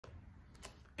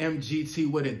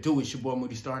MGT, what it do? It's your boy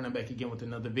Moody Starr, and I'm back again with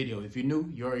another video. If you're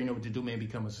new, you already know what to do, man.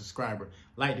 Become a subscriber,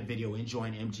 like the video, and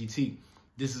join MGT.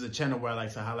 This is a channel where I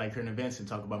like to highlight current events and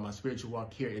talk about my spiritual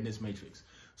walk here in this matrix.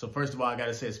 So first of all, I got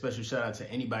to say a special shout out to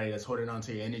anybody that's holding on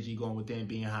to your energy, going within,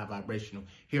 being high vibrational.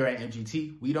 Here at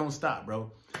MGT, we don't stop,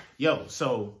 bro. Yo,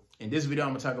 so in this video,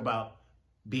 I'm going to talk about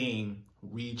being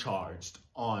recharged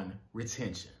on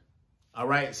retention. All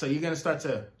right, so you're going to start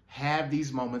to have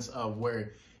these moments of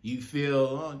where you feel,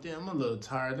 oh, damn, I'm a little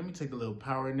tired. Let me take a little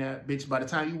power nap. Bitch, by the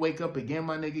time you wake up again,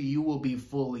 my nigga, you will be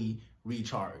fully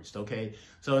recharged, okay?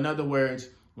 So in other words,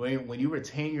 when you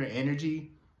retain your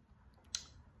energy,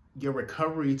 your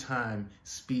recovery time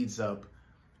speeds up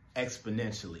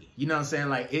exponentially. You know what I'm saying?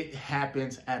 Like, it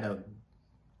happens at a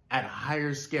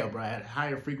higher scale, bro, at a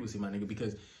higher frequency, my nigga,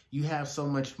 because you have so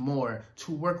much more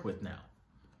to work with now.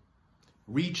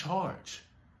 Recharge.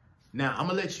 Now, I'm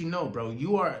going to let you know, bro,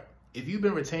 if you've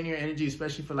been retaining your energy,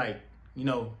 especially for like,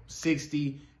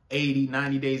 60, 80,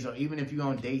 90 days, or even if you're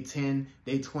on day 10,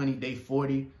 day 20, day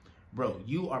 40, bro,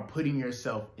 you are putting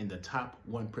yourself in the top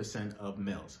 1% of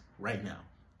males right now,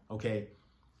 okay?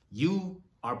 You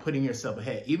are putting yourself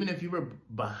ahead. Even if you were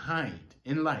behind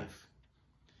in life,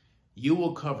 you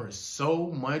will cover so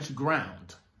much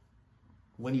ground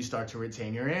when you start to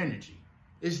retain your energy.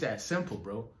 It's that simple,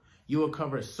 bro. You will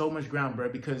cover so much ground, bro,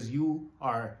 because you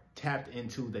are tapped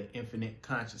into the infinite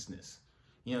consciousness.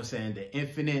 You know what I'm saying? The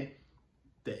infinite,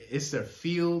 it's a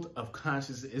field of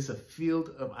consciousness. It's a field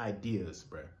of ideas,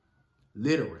 bro.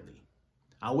 Literally.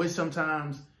 I wish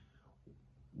sometimes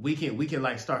we can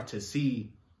like start to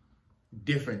see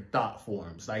different thought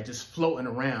forms, like just floating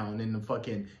around in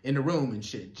the room and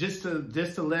shit, just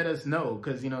to let us know,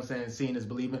 because, you know what I'm saying, seeing is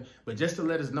believing, but just to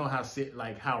let us know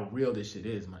how real this shit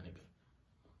is, my nigga.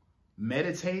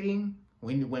 Meditating,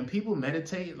 when people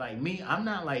meditate, like me, I'm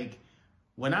not like,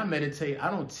 when I meditate, I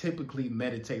don't typically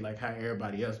meditate like how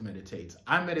everybody else meditates.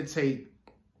 I meditate,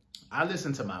 I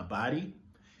listen to my body,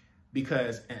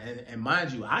 because, and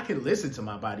mind you, I can listen to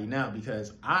my body now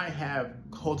because I have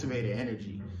cultivated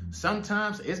energy.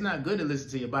 Sometimes it's not good to listen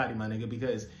to your body, my nigga,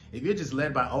 because if you're just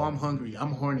led by, oh, I'm hungry,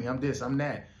 I'm horny, I'm this, I'm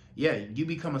that, yeah, you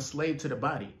become a slave to the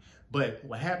body. But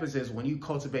what happens is when you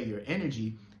cultivate your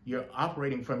energy, you're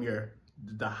operating from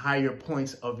the higher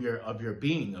points of your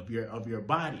being, of your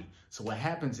body. So what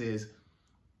happens is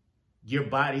your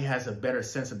body has a better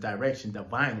sense of direction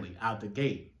divinely out the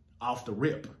gate, off the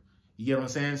rip. You get what I'm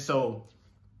saying? So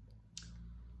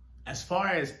as far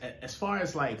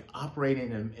as like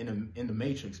operating in the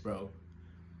matrix, bro,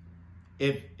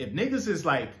 if niggas is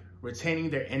like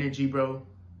retaining their energy, bro,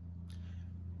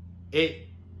 it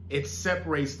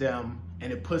separates them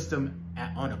and it puts them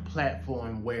on a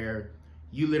platform where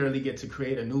you literally get to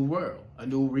create a new world, a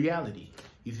new reality.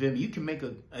 You feel me? You can make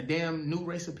a damn new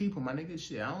race of people, my nigga.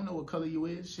 Shit, I don't know what color you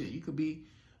is. Shit, you could be,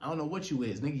 I don't know what you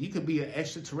is, nigga. You could be an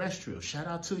extraterrestrial. Shout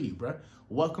out to you, bro.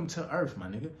 Welcome to Earth, my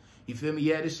nigga. You feel me?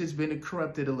 Yeah, this shit's been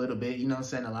corrupted a little bit. You know what I'm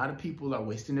saying? A lot of people are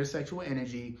wasting their sexual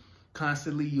energy,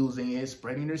 constantly using it,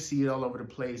 spreading their seed all over the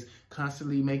place,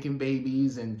 constantly making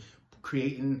babies and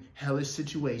creating hellish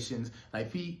situations.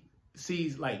 Like,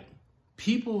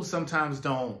 people sometimes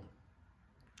don't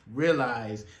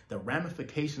realize the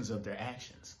ramifications of their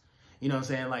actions. You know what I'm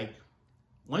saying? Like,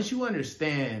 once you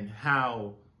understand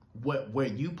where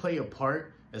you play a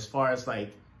part as far as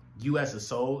like you as a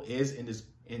soul is in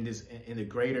the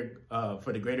greater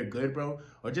for the greater good, bro,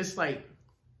 or just like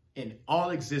in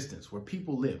all existence where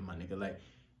people live, my nigga, like,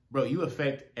 bro, you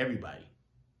affect everybody,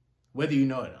 whether you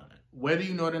know it or not. Whether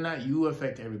you know it or not, you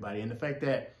affect everybody. And the fact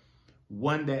that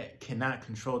one that cannot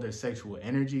control their sexual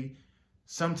energy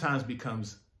sometimes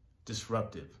becomes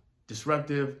disruptive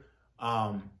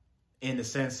in the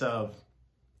sense of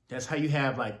that's how you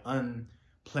have like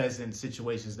unpleasant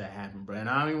situations that happen, bro. And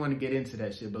I don't even want to get into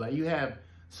that shit, but like, you have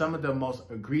some of the most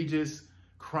egregious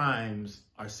crimes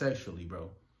are sexually, bro.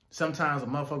 Sometimes a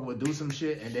motherfucker would do some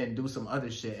shit and then do some other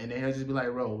shit, and then it'll just be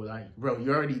like, bro,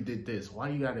 you already did this. Why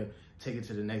you gotta take it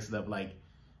to the next level? Like,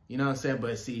 you know what I'm saying?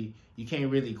 But see, you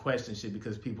can't really question shit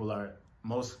because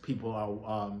most people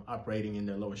are operating in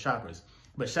their lower chakras.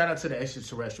 But shout out to the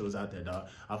extraterrestrials out there, dog.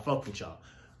 I fuck with y'all.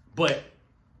 But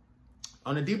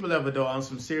on a deeper level, though, on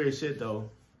some serious shit, though,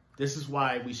 this is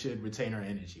why we should retain our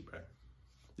energy, bro.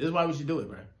 This is why we should do it,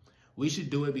 bro. We should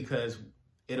do it because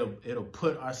it'll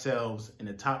put ourselves in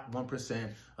the top 1%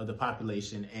 of the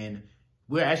population, and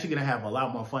we're actually going to have a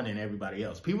lot more fun than everybody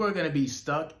else. People are going to be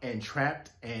stuck and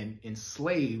trapped and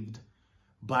enslaved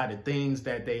by the things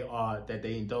that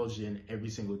they indulge in every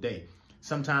single day.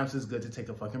 Sometimes it's good to take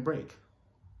a fucking break.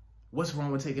 What's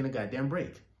wrong with taking a goddamn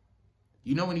break?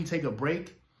 You know, when you take a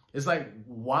break, it's like,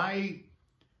 why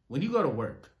when you go to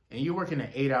work and you're working an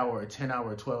 8-hour or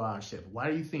 10-hour or 12-hour shift,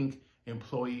 why do you think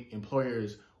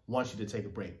employers want you to take a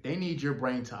break? They need your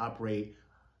brain to operate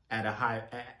at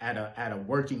a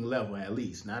working level, at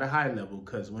least, not a high level,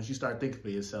 because once you start thinking for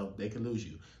yourself, they can lose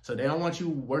you. So they don't want you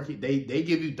working. They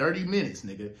give you 30 minutes,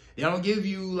 nigga. They don't give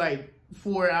you like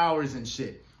 4 hours and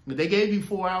shit. If they gave you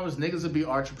 4 hours, niggas would be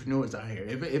entrepreneurs out here.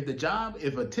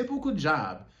 If a typical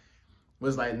job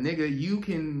was like, nigga, you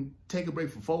can take a break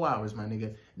for 4 hours, my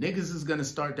nigga, niggas is gonna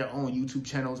start their own YouTube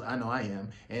channels. I know I am.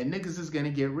 And niggas is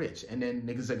gonna get rich, and then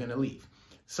niggas are gonna leave.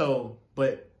 So,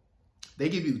 but they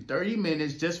give you 30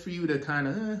 minutes just for you to kind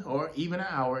of, or even an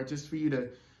hour, just for you to,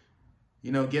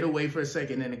 you know, get away for a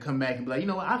second and then come back and be like, you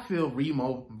know what, I feel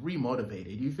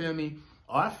remotivated. You feel me?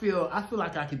 Or I feel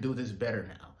like I could do this better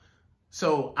now.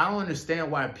 So I don't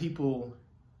understand why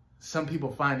some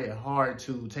people find it hard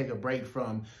to take a break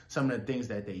from some of the things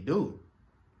that they do.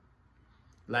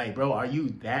 Like, bro, are you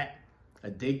that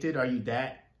addicted? Are you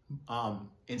that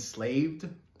enslaved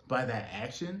by that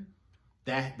action?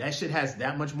 That shit has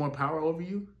that much more power over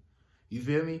you? You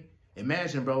feel me?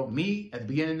 Imagine, bro, me at the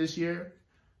beginning of this year,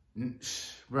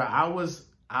 bro, I was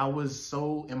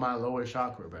so in my lower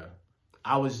chakra, bro.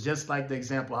 I was just like the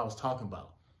example I was talking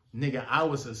about. Nigga, I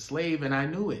was a slave and I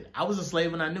knew it. I was a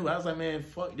slave and I knew it. I was like, man,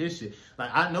 fuck this shit. Like,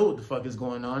 I know what the fuck is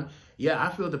going on. Yeah, I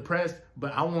feel depressed,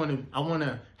 but I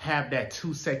wanna have that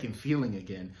 2-second feeling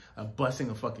again of busting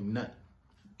a fucking nut.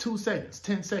 2 seconds,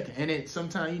 10 seconds. And it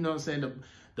sometimes, you know what I'm saying,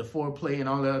 the foreplay and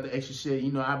all the other extra shit,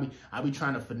 you know, I be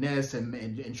trying to finesse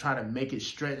and try to make it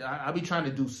stretch. I be trying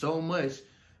to do so much,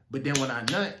 but then when I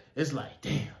nut, it's like,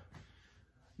 damn,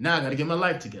 now I gotta get my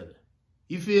life together.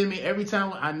 You feel me? Every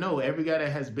time, I know every guy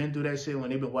that has been through that shit, when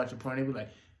they've been watching porn, they be like,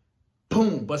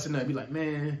 boom, busting nut, be like,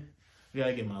 man, I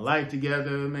gotta get my life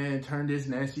together, man, turn this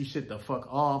nasty shit the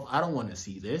fuck off. I don't wanna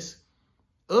see this.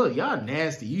 Ugh, y'all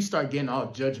nasty. You start getting all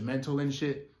judgmental and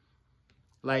shit.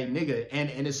 Like, nigga,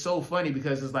 and it's so funny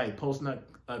because it's like post-nut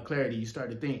clarity. You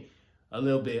start to think a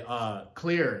little bit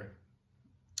clearer.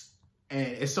 And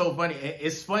it's so funny.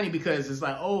 It's funny because it's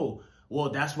like, oh, well,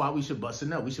 that's why we should bust a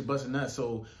nut. We should bust a nut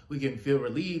so we can feel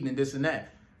relieved and this and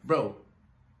that. Bro,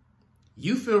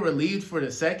 you feel relieved for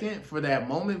the second, for that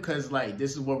moment, because, like,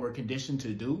 this is what we're conditioned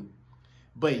to do.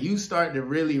 But you start to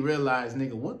really realize,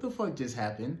 nigga, what the fuck just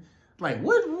happened? Like,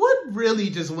 what really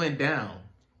just went down?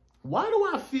 Why do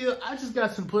I feel, I just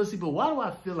got some pussy, but why do I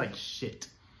feel like shit?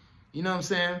 You know what I'm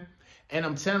saying? And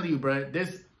I'm telling you, bro,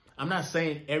 I'm not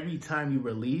saying every time you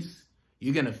release,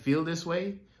 you're going to feel this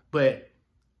way, but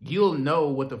you'll know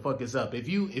what the fuck is up. If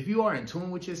you are in tune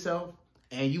with yourself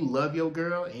and you love your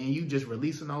girl and you just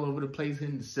releasing all over the place,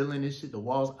 hitting the ceiling and shit, the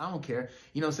walls, I don't care.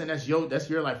 You know what I'm saying? That's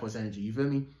your life force energy. You feel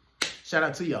me? Shout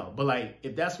out to y'all. But, like,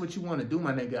 if that's what you want to do,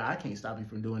 my nigga, I can't stop you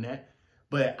from doing that.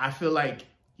 But I feel like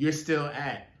you're still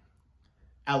at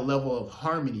a level of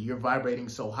harmony. You're vibrating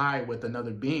so high with another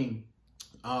being.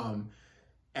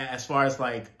 As far as,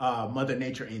 like, Mother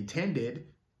Nature intended,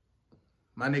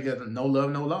 my nigga, no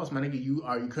love, no loss. My nigga,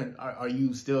 are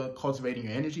you still cultivating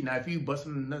your energy? Now, if you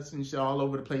busting the nuts and shit all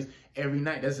over the place every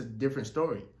night, that's a different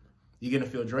story. You're gonna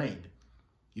feel drained.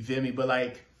 You feel me? But,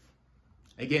 like,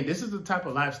 again, this is the type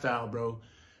of lifestyle, bro,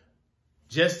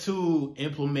 just to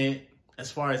implement, as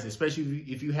far as, especially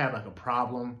if you have, like, a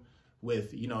problem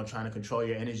with, you know, trying to control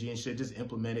your energy and shit, just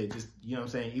implement it. Just, you know what I'm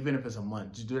saying? Even if it's a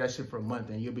month, just do that shit for a month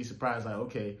and you'll be surprised. Like,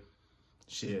 okay,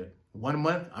 shit, 1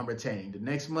 month, I'm retaining. The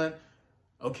next month,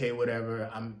 okay, whatever,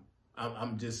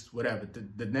 I'm just, whatever.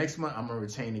 The next month, I'm gonna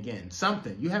retain again.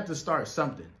 Something, you have to start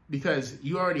something because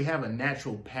you already have a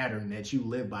natural pattern that you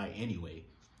live by anyway.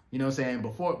 You know what I'm saying?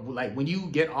 Before, like, when you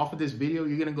get off of this video,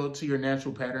 you're gonna go to your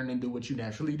natural pattern and do what you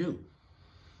naturally do.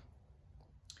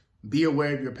 Be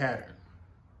aware of your pattern.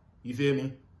 You feel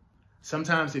me?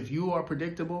 Sometimes if you are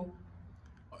predictable,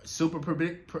 super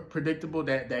predictable,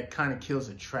 that kind of kills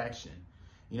attraction.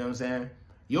 You know what I'm saying?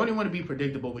 You only want to be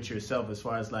predictable with yourself as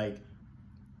far as, like,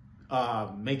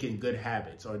 making good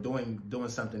habits or doing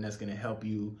something that's going to help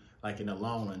you, like, in the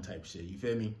long run type shit. You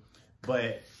feel me?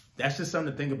 But that's just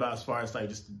something to think about as far as, like,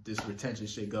 just this retention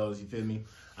shit goes. You feel me?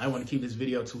 I don't want to keep this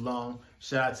video too long.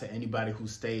 Shout out to anybody who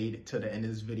stayed to the end of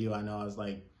this video. I know I was,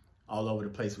 like, all over the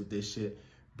place with this shit.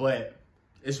 But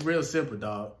it's real simple,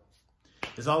 dog.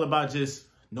 It's all about just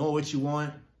knowing what you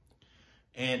want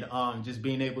and just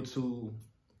being able to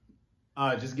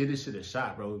just give this shit a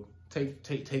shot, bro.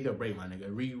 Take a break, my nigga.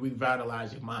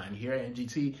 Revitalize your mind. Here at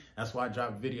MGT, that's why I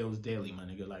drop videos daily, my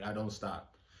nigga. Like, I don't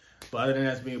stop. But other than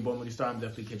that, it's me, your boy Moody Starr. I'm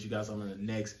definitely catch you guys on the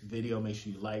next video. Make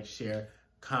sure you like, share,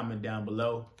 comment down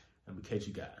below, and we'll catch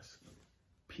you guys.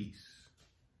 Peace.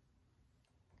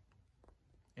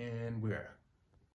 And we're